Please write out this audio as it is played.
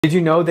Did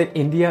you know that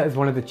India is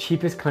one of the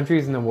cheapest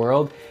countries in the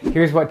world?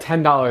 Here's what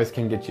 $10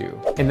 can get you.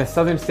 In the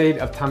southern state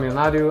of Tamil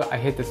Nadu, I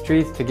hit the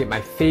streets to get my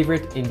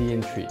favorite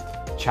Indian treat,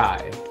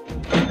 chai.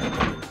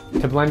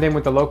 To blend in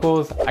with the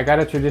locals, I got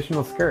a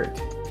traditional skirt.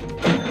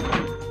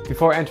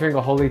 Before entering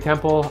a holy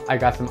temple, I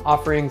got some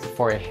offerings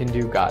for a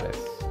Hindu goddess.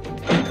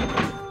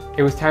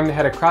 It was time to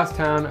head across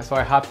town, so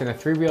I hopped in a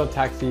three-wheeled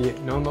taxi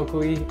known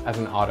locally as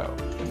an auto.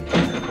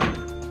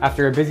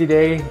 After a busy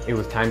day, it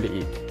was time to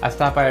eat. I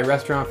stopped by a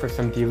restaurant for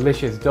some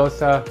delicious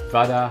dosa,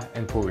 vada,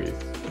 and puris.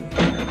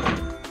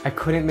 I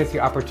couldn't miss the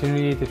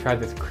opportunity to try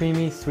this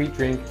creamy, sweet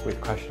drink with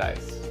crushed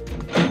ice.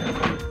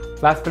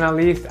 Last but not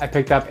least, I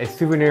picked up a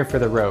souvenir for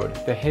the road,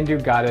 the Hindu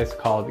goddess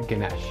called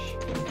Ganesh.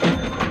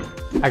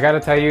 I gotta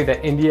tell you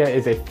that India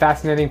is a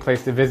fascinating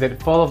place to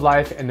visit, full of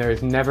life, and there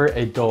is never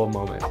a dull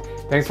moment.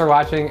 Thanks for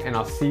watching, and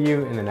I'll see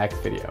you in the next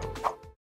video.